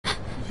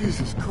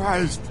Jesus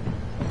Christ.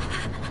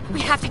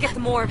 We have to get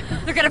them warm.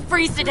 They're gonna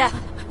freeze to death.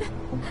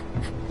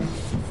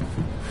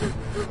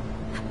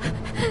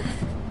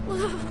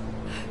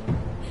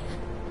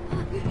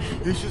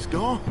 He's just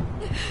gone.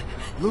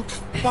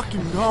 Luke's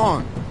fucking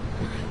gone.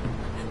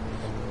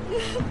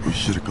 We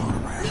should have gone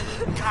around.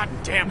 God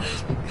damn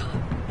it.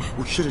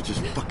 We should have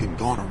just fucking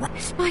gone around.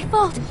 It's my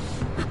fault.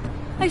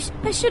 I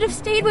should have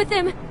stayed with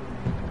him.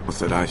 Once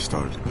that ice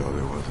started to go,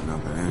 there wasn't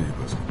nothing any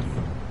of us could do.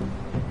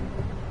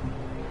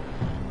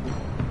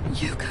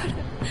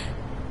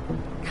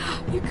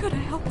 You could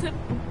have helped him.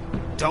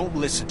 Don't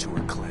listen to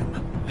her,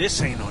 Clem. This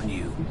ain't on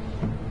you.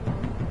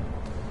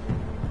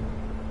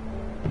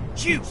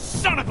 You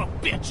son of a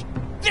bitch!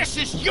 This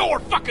is your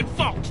fucking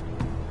fault!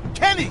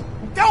 Kenny,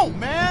 don't,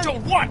 man!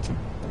 Don't what?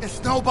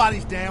 It's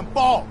nobody's damn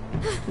fault.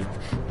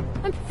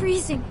 I'm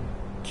freezing.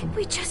 Can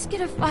we just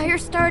get a fire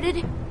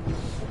started?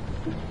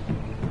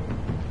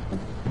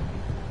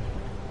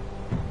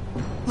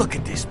 Look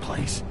at this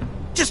place.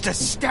 Just a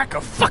stack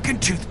of fucking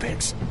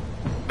toothpicks.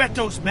 Bet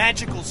those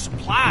magical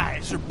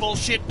supplies are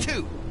bullshit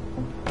too.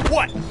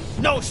 What?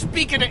 No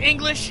speaking of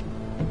English?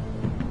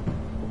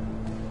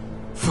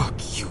 Fuck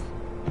you.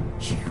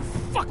 You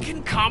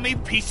fucking commie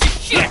piece of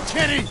shit!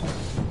 Kenny!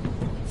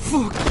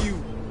 Fuck you.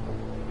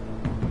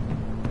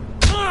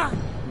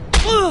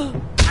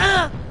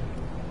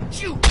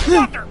 You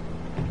mother!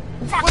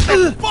 What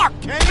the fuck,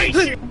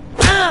 Kenny?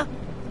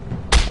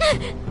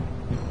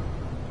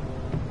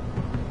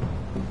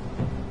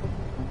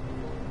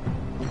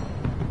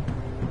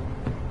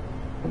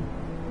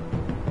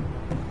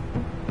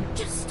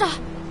 Just stop.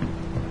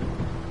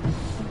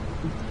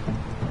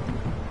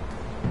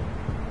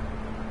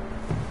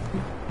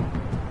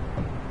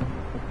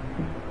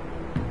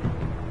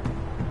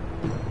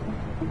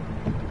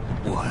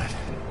 What?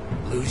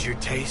 Lose your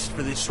taste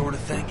for this sort of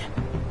thing?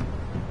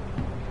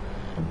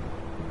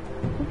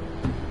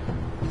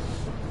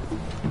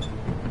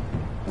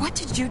 What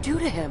did you do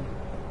to him?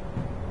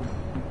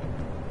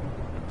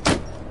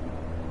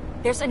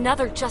 There's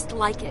another just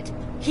like it.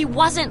 He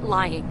wasn't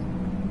lying.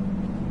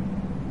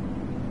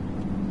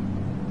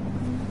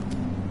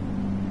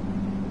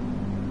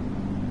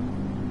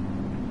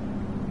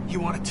 You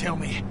want to tell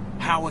me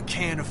how a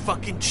can of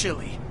fucking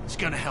chili is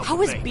gonna help How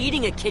a is baby?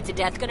 beating a kid to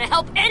death gonna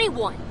help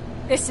anyone?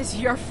 This is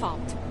your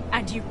fault,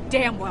 and you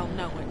damn well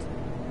know it.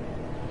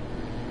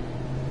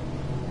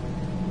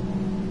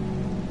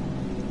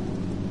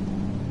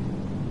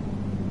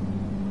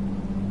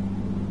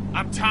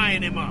 I'm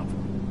tying him up.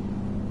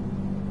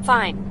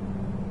 Fine.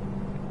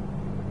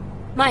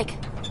 Mike,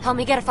 help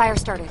me get a fire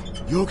started.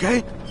 You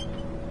okay?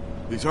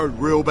 He's hurt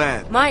real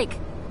bad. Mike!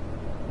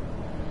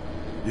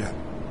 Yeah.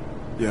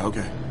 Yeah,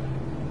 okay.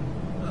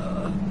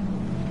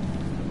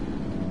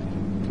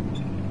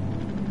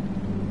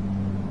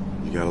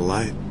 You got a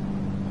light?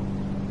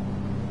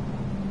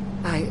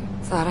 I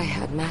thought I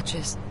had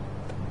matches.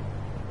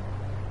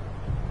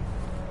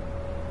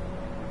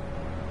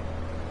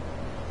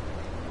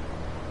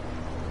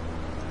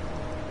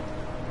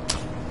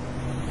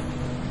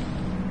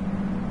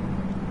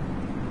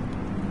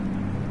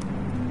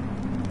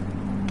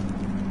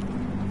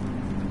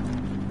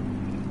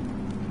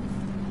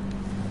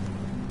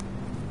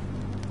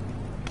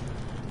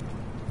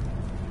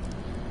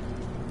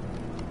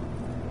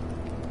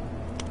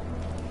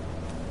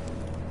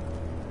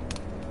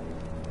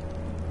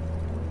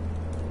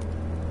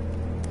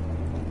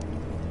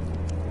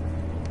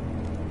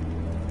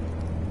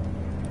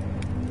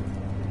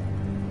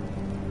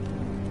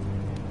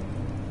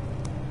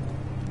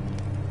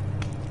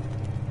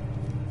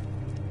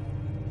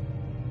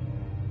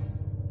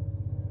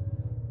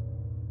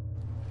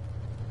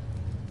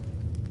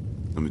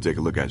 Let me take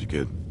a look at you,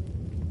 kid.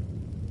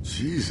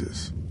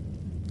 Jesus.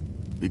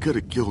 He could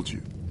have killed you.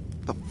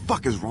 What the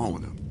fuck is wrong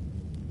with him?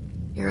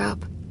 You're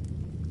up.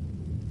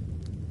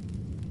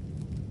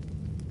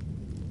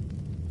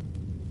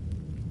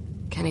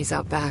 Kenny's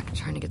out back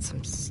trying to get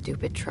some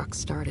stupid truck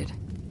started.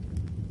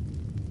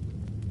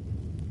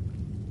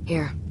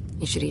 Here,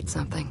 you should eat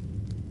something.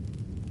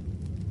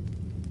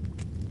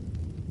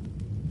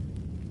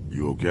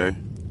 You okay?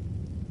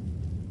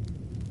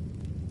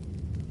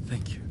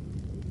 Thank you.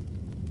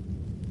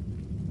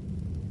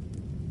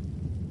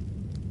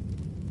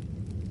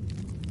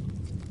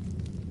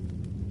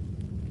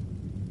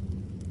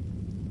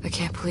 I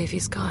can't believe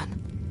he's gone.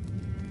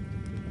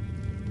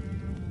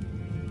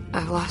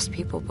 I've lost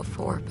people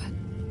before,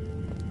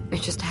 but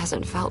it just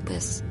hasn't felt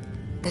this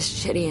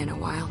shitty in a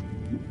while.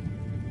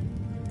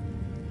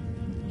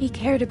 He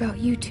cared about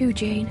you too,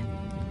 Jane.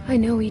 I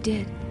know he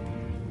did.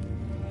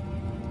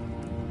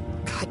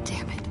 God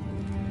damn it.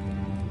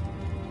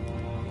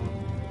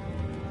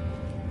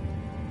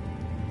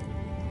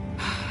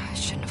 I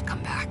shouldn't have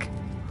come back.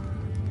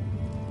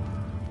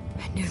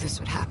 I knew this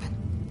would happen.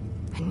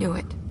 I knew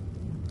it.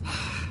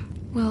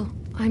 Well,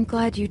 I'm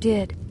glad you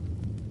did.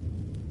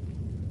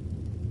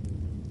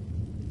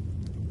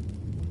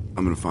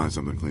 I'm gonna find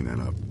something to clean that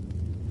up.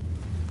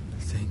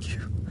 Thank you.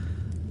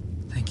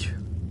 Thank you.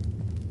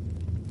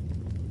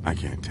 I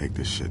can't take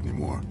this shit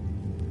anymore.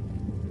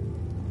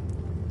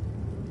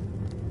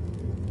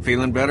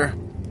 Feeling better?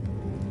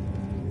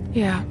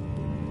 Yeah.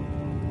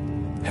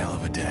 Hell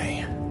of a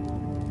day.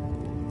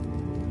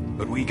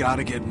 But we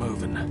gotta get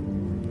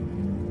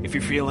moving. If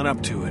you're feeling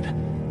up to it,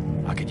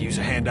 I could use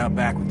a hand out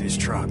back with this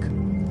truck.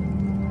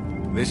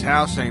 This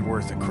house ain't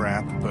worth a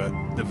crap, but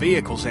the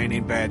vehicles ain't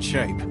in bad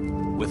shape.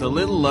 With a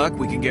little luck,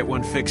 we can get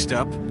one fixed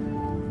up.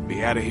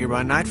 Be out of here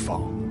by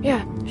nightfall.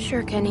 Yeah,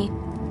 sure, Kenny.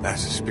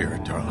 That's the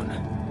spirit, darling.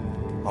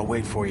 I'll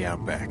wait for you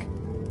out back.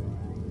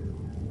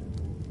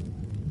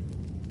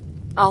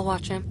 I'll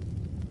watch him.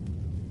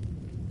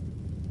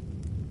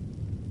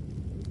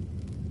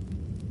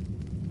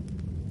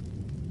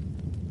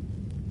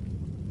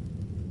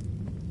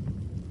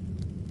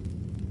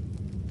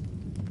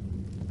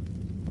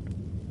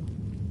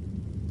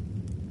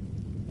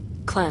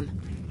 Clem.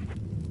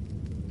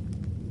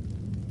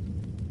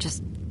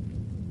 Just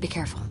be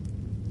careful.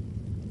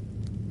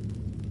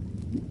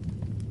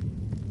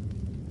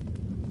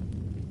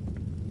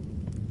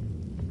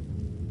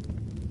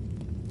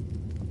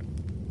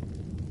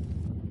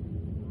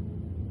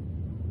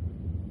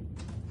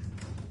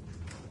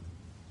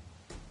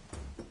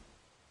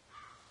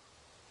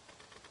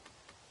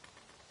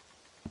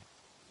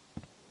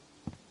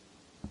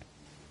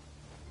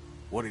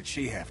 What did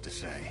she have to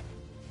say?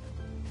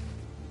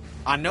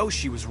 I know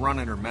she was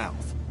running her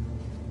mouth.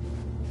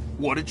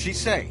 What did she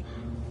say?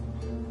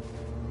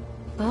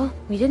 Well,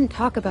 we didn't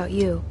talk about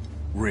you.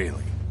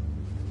 Really?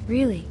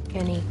 Really,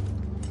 Kenny.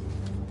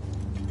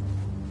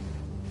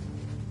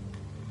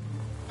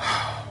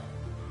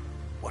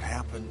 What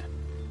happened?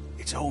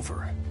 It's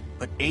over.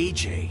 But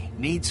AJ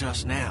needs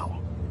us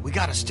now. We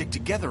gotta stick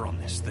together on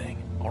this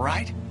thing, all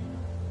right?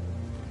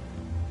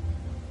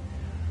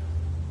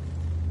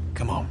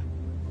 Come on.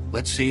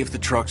 Let's see if the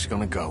truck's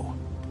gonna go.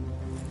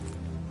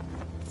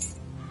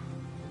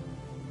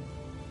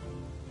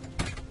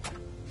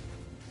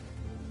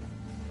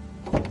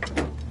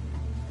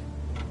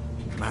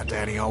 My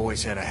daddy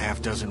always had a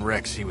half-dozen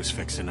wrecks he was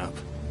fixing up.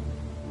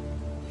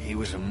 He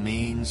was a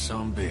mean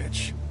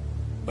sumbitch,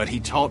 but he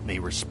taught me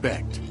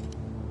respect.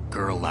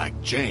 Girl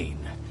like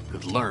Jane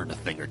could learn a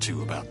thing or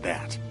two about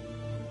that.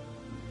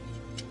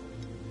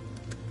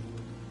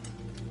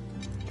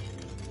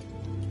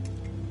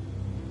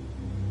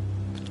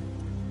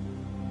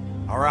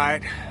 All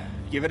right,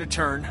 give it a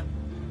turn.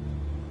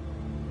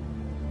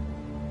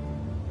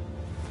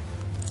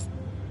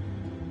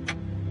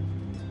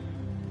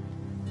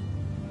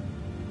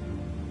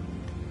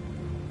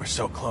 We're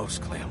so close,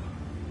 Clem.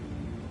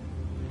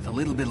 With a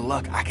little bit of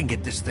luck, I can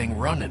get this thing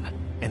running,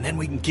 and then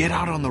we can get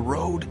out on the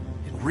road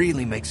and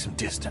really make some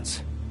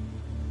distance.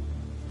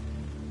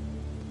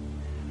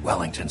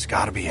 Wellington's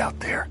gotta be out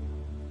there.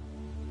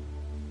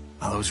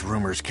 Now, those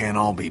rumors can't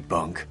all be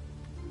bunk.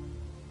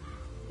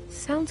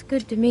 Sounds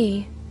good to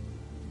me.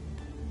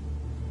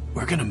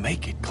 We're gonna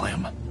make it,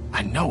 Clem.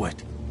 I know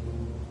it.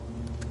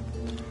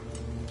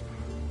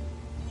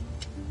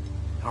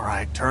 All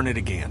right, turn it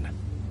again.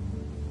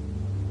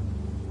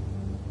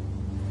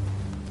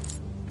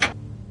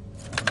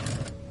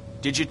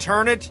 Did you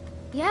turn it?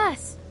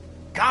 Yes.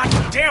 God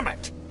damn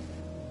it!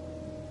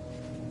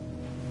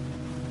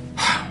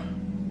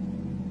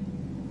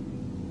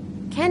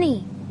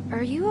 Kenny,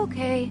 are you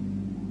okay?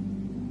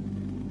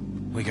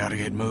 We gotta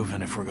get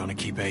moving if we're gonna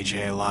keep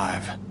AJ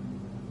alive.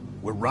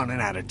 We're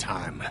running out of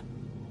time.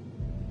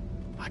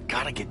 I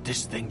gotta get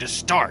this thing to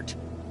start.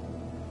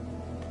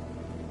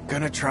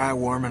 Gonna try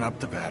warming up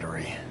the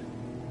battery.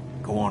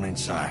 Go on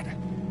inside.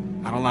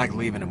 I don't like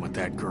leaving him with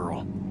that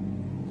girl.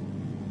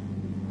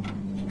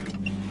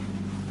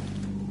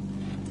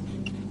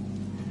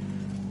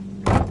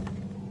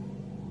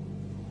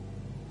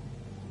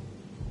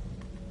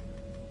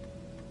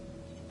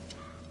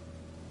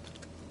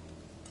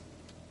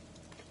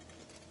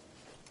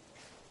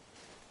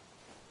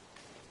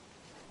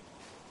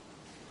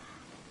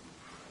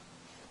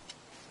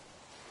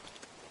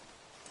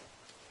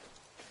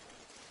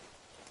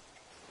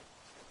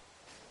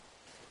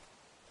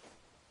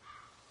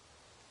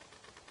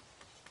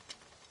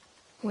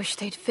 Wish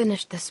they'd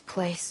finished this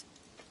place.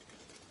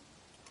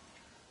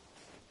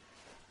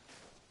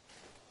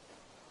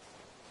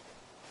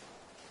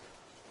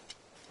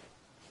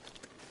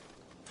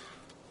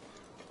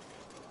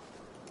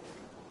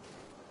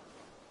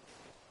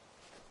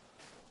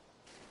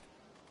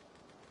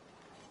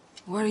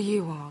 What do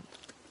you want?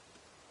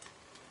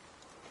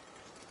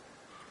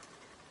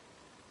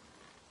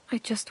 I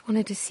just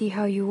wanted to see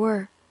how you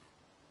were.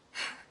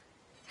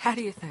 How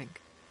do you think?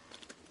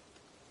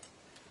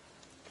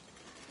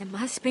 It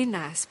must be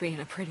nice being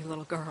a pretty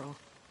little girl.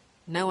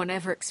 No one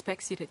ever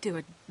expects you to do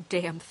a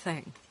damn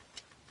thing.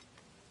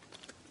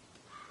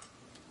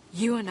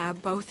 You and I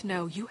both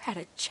know you had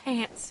a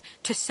chance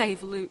to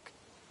save Luke.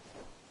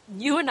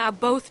 You and I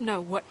both know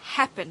what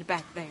happened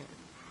back there.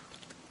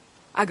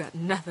 I got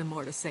nothing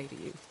more to say to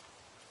you.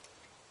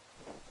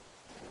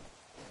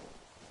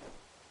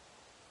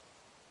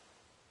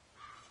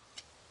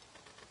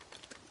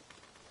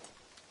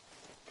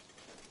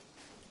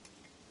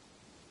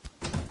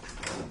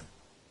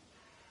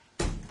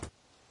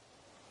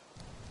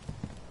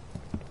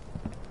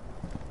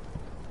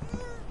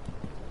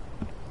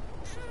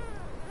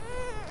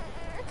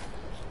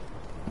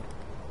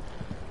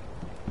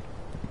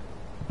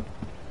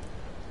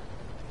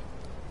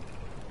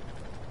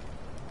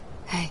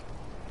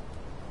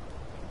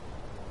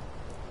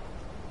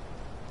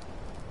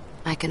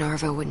 Mike and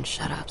Arvo wouldn't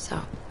shut up, so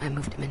I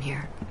moved him in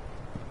here.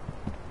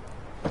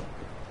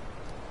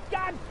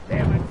 God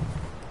damn it!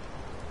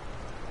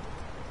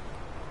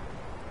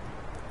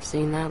 I've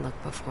seen that look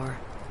before.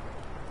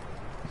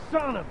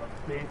 Son of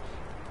a bitch!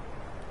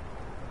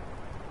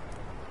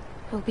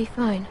 He'll be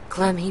fine.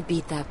 Clem, he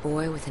beat that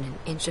boy within an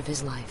inch of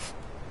his life.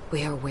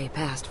 We are way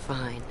past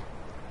fine.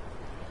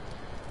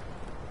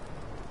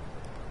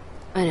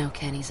 I know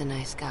Kenny's a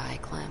nice guy,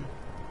 Clem.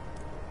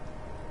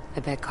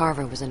 I bet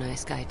Carver was a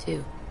nice guy,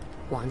 too.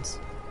 Once.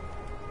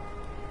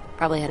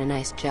 Probably had a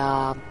nice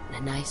job and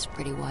a nice,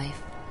 pretty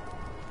wife.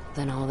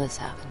 Then all this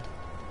happened.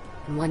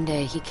 And one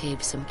day he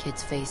caved some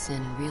kid's face in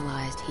and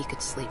realized he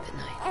could sleep at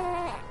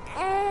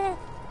night.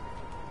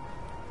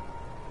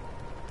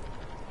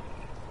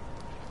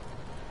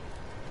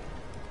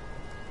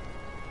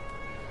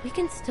 We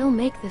can still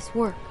make this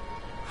work.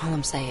 All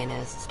I'm saying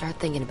is, start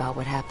thinking about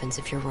what happens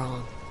if you're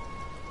wrong.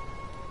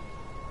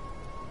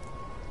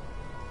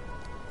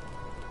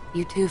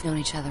 You two have known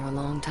each other a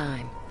long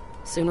time.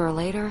 Sooner or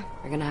later,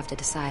 you're gonna have to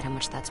decide how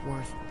much that's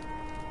worth.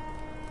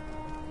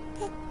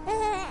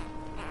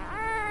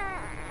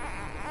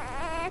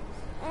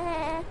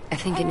 I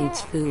think it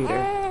needs food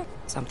or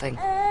something.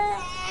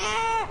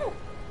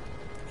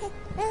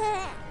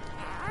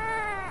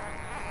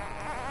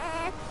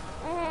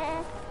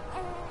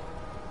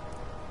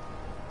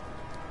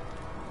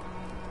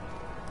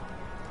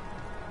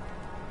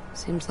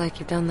 Seems like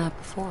you've done that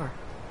before.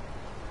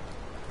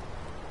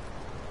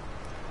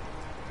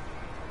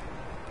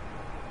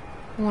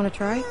 You wanna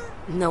try?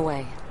 No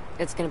way.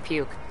 It's gonna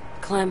puke.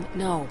 Clem,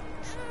 no.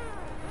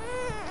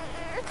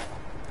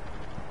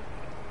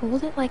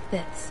 Hold it like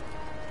this.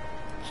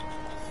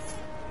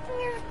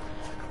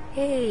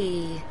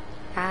 Hey.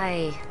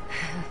 Hi.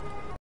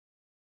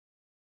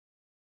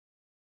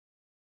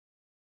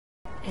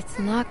 It's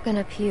not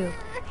gonna puke.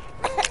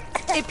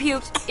 It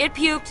puked. It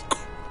puked.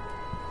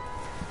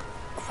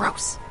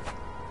 Gross.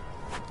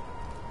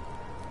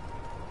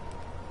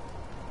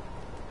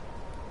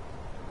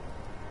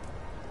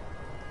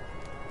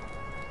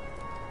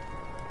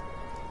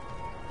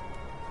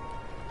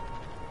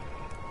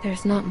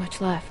 There's not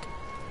much left.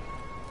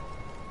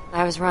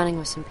 I was running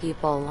with some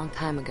people a long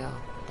time ago,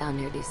 down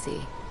near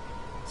DC.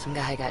 Some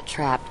guy got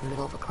trapped in the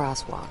middle of a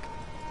crosswalk.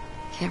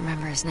 Can't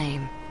remember his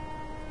name.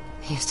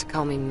 He used to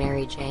call me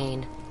Mary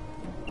Jane.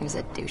 He was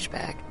a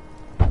douchebag.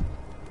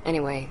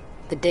 Anyway,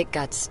 the dick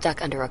got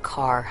stuck under a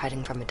car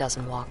hiding from a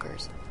dozen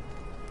walkers.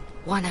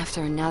 One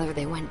after another,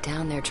 they went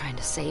down there trying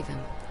to save him.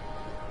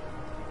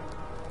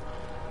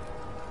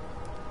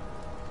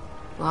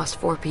 Lost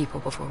 4 people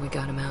before we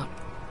got him out.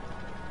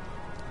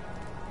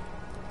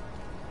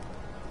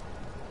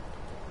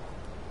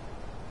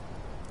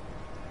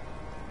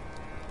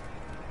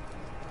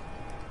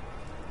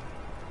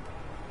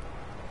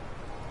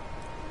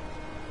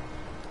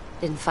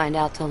 Didn't find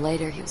out till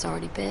later he was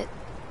already bit.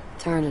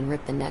 Turned and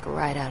ripped the neck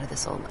right out of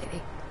this old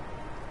lady.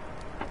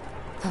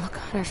 The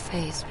look on her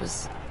face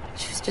was...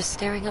 she was just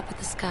staring up at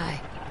the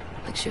sky,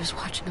 like she was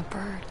watching a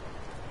bird.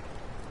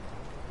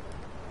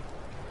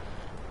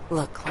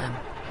 Look, Clem.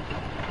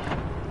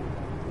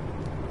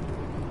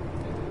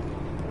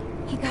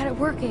 He got it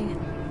working.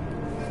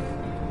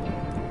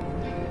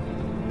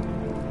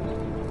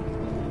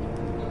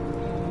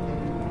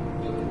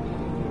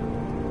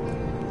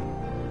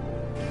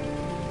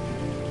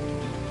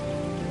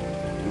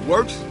 It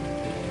works?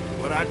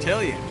 What'd I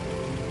tell you?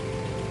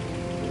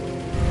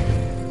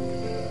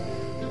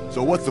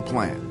 So what's the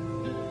plan?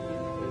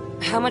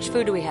 How much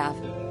food do we have?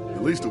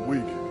 At least a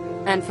week.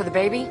 And for the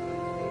baby?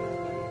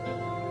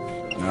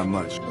 Not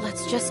much.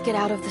 Let's just get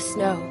out of the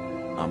snow.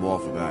 I'm all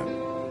for that.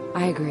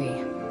 I agree.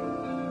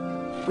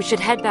 We should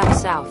head back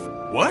south.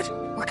 What?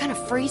 We're gonna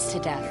freeze to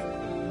death.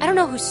 I don't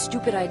know whose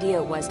stupid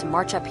idea it was to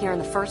march up here in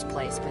the first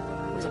place, but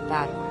it was a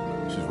bad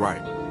one. She's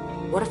right.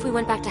 What if we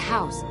went back to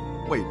House?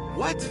 Wait,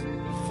 what?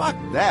 Fuck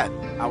that.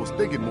 I was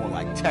thinking more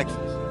like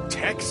Texas.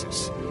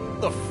 Texas?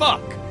 The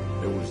fuck?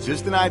 It was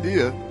just an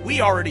idea.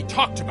 We already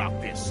talked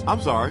about this. I'm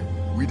sorry.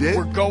 We did?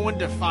 We're going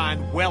to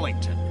find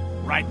Wellington.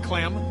 Right,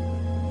 Clem?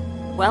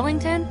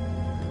 Wellington?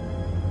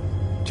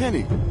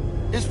 Kenny,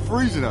 it's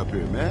freezing up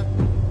here, man.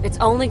 It's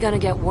only gonna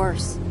get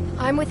worse.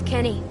 I'm with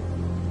Kenny.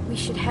 We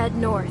should head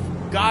north.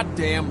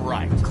 Goddamn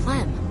right.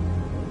 Clem.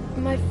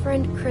 My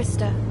friend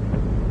Krista.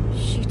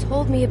 She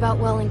told me about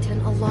Wellington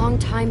a long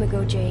time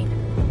ago, Jane.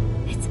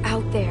 It's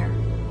out there.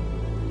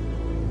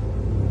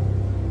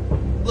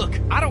 Look,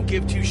 I don't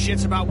give 2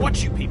 shits about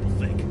what you people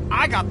think.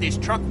 I got this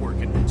truck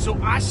working, so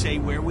I say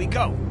where we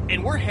go.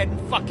 And we're heading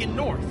fucking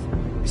north.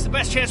 It's the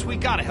best chance we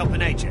got of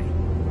helping AJ.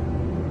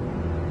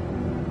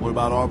 What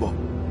about Arvo?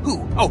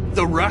 Who? Oh,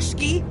 the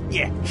Rusky?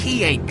 Yeah,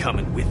 he ain't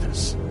coming with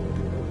us.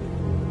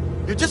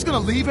 You're just gonna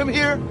leave him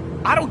here?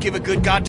 I don't give a good goddamn